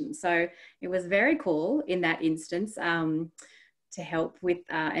collaboration. So it was very cool in that instance to help with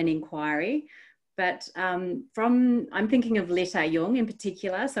an inquiry. But I'm thinking of litter, Yung, in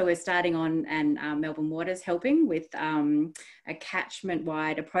particular. So we're starting on, and Melbourne Water's helping with a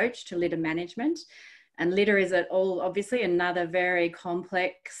catchment-wide approach to litter management. And litter is obviously another very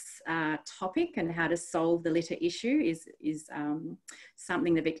complex topic, and how to solve the litter issue is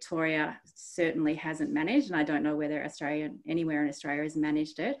something that Victoria certainly hasn't managed, and I don't know whether anywhere in Australia has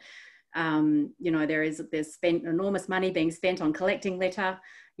managed it. You know, there's spent enormous money being spent on collecting litter.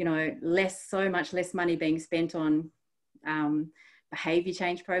 You know, so much less money being spent on behaviour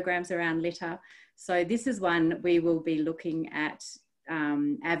change programs around litter. So this is one we will be looking at.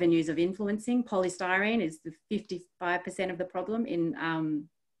 Avenues of influencing. Polystyrene is the 55% of the problem in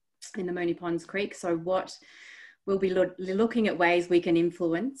the Moonee Ponds Creek. So what we'll be looking at ways we can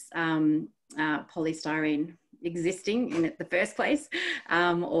influence polystyrene existing in the first place,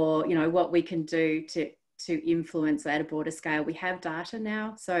 or you know, what we can do to influence at a broader scale. We have data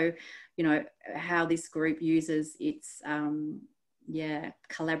now, so you know how this group uses its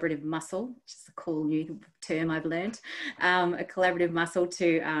collaborative muscle, which is a cool new term I've learned. A collaborative muscle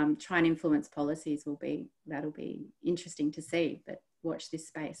to try and influence policies that'll be interesting to see, but watch this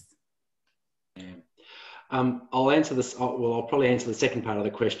space. Yeah. I'll answer this, I'll probably answer the second part of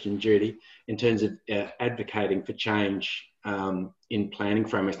the question, Judy, in terms of advocating for change in planning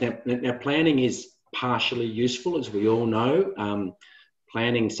frameworks. Now, planning is partially useful, as we all know.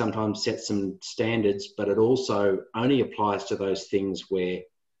 Planning sometimes sets some standards, but it also only applies to those things where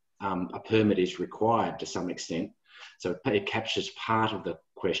a permit is required to some extent. So it captures part of the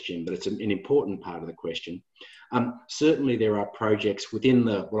question, but it's an important part of the question. Certainly there are projects within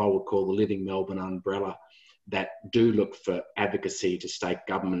what I would call the Living Melbourne umbrella that do look for advocacy to state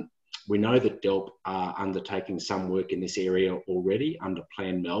government. We know that DELP are undertaking some work in this area already under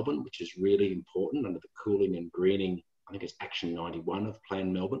Plan Melbourne, which is really important under the cooling and greening, I think it's Action 91 of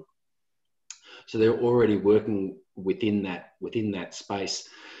Plan Melbourne. So they're already working within that space.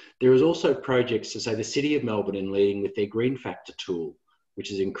 There is also projects, to say the City of Melbourne in leading with their Green Factor tool,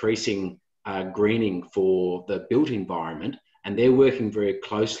 which is increasing greening for the built environment, and they're working very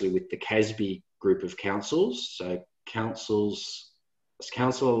closely with the CASB group of councils. So Council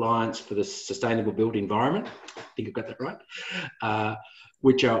Alliance for the Sustainable Built Environment, I think I've got that right,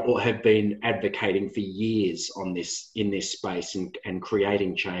 which have been advocating for years on in this space and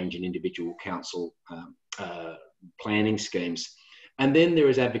creating change in individual council planning schemes. And then there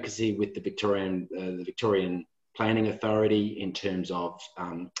is advocacy with the Victorian Planning Authority in terms of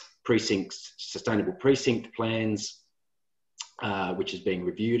sustainable precinct plans, which is being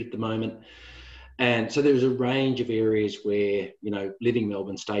reviewed at the moment. And so there's a range of areas where, you know, Living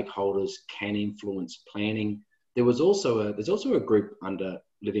Melbourne stakeholders can influence planning. There's also a group under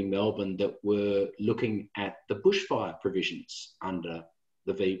Living Melbourne that were looking at the bushfire provisions under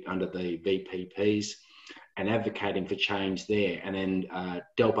the VPPs and advocating for change there. And then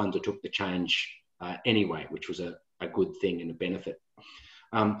DELP undertook the change anyway, which was a good thing and a benefit.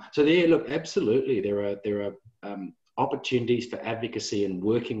 So there, look, absolutely, there are opportunities for advocacy and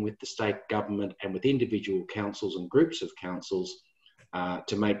working with the state government and with individual councils and groups of councils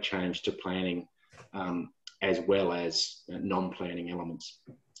to make change to planning as well as non-planning elements.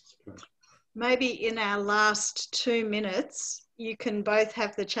 Maybe in our last 2 minutes, you can both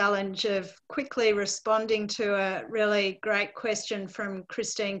have the challenge of quickly responding to a really great question from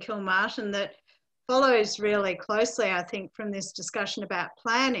Christine Kilmartin that follows really closely, I think, from this discussion about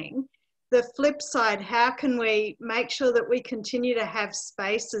planning. The flip side, how can we make sure that we continue to have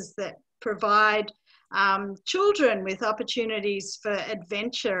spaces that provide children with opportunities for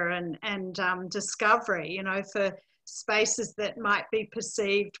adventure and discovery, you know, for spaces that might be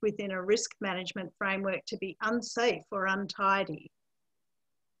perceived within a risk management framework to be unsafe or untidy?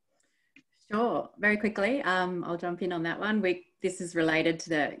 Sure, very quickly, I'll jump in on that one. This is related to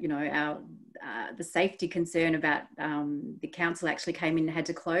the, you know, the safety concern about the council actually came in and had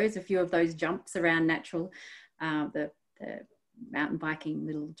to close a few of those jumps around natural, the mountain biking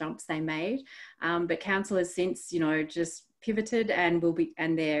little jumps they made. But council has since, you know, just pivoted and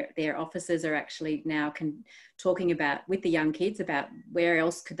their officers are actually now talking about with the young kids about where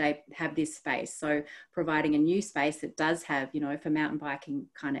else could they have this space. So providing a new space that does have, you know, for mountain biking,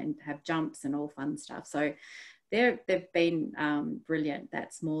 kind of have jumps and all fun stuff. So they've been brilliant,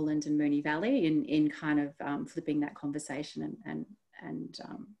 that Smallland and Moonee Valley, in kind of flipping that conversation and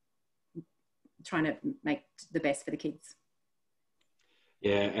trying to make the best for the kids.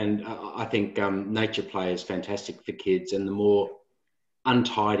 Yeah, and I think nature play is fantastic for kids, and the more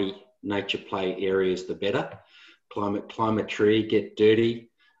untidy nature play areas, the better. Climb a tree, get dirty,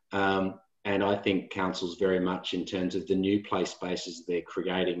 and I think councils very much in terms of the new play spaces they're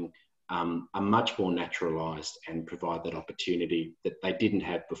creating are much more naturalised and provide that opportunity that they didn't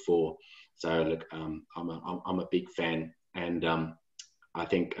have before. So look, I'm a big fan, and I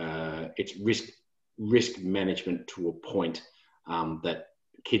think it's risk management to a point that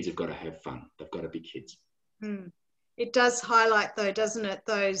kids have got to have fun. They've got to be kids. It does highlight, though, doesn't it,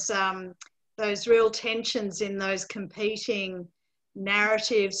 those real tensions in those competing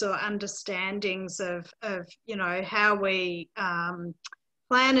narratives or understandings of you know, how we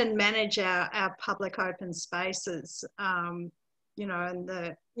plan and manage our public open spaces. You know, and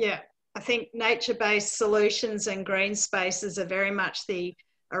I think nature-based solutions and green spaces are very much the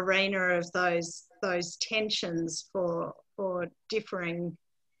arena of those tensions for differing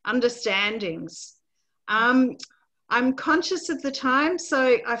understandings. I'm conscious of the time,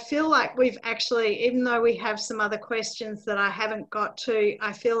 so I feel like we've actually, even though we have some other questions that I haven't got to,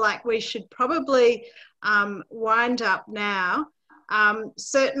 I feel like we should probably wind up now.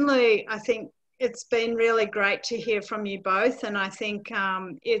 Certainly, I think it's been really great to hear from you both, and I think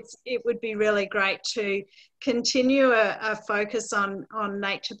it would be really great to continue a focus on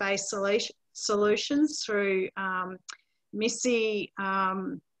nature-based solutions through Missy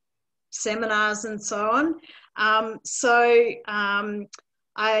seminars and so on.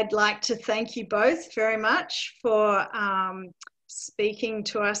 I'd like to thank you both very much for speaking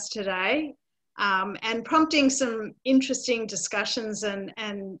to us today and prompting some interesting discussions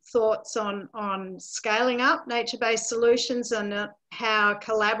and thoughts on scaling up nature-based solutions and how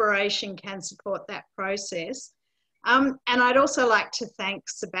collaboration can support that process. And I'd also like to thank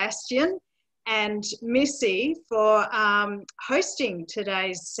Sebastian and Missy for hosting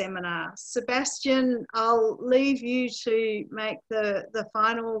today's seminar. Sebastian, I'll leave you to make the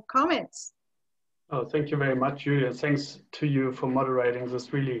final comments. Oh, thank you very much, Julia. Thanks to you for moderating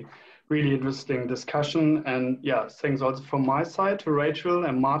this really interesting discussion. And yeah, thanks also from my side to Rachel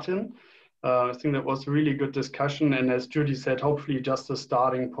and Martin. I think that was a really good discussion. And as Judy said, hopefully just a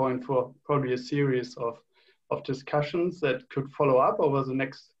starting point for probably a series of discussions that could follow up over the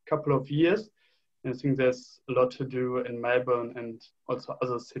next couple of years. And I think there's a lot to do in Melbourne and also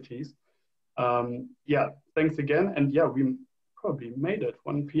other cities. Yeah, thanks again. And yeah, we probably made it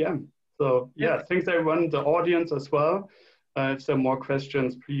 1 p.m. So yeah, thanks everyone, the audience as well. If there are more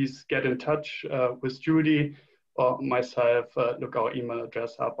questions, please get in touch with Judy or myself. Look our email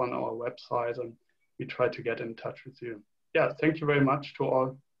address up on our website and we try to get in touch with you. Yeah, thank you very much to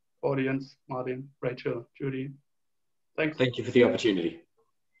all audience, Martin, Rachel, Judy. Thanks. Thank you for the opportunity.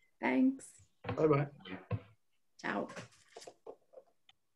 Thanks. Bye-bye. Ciao.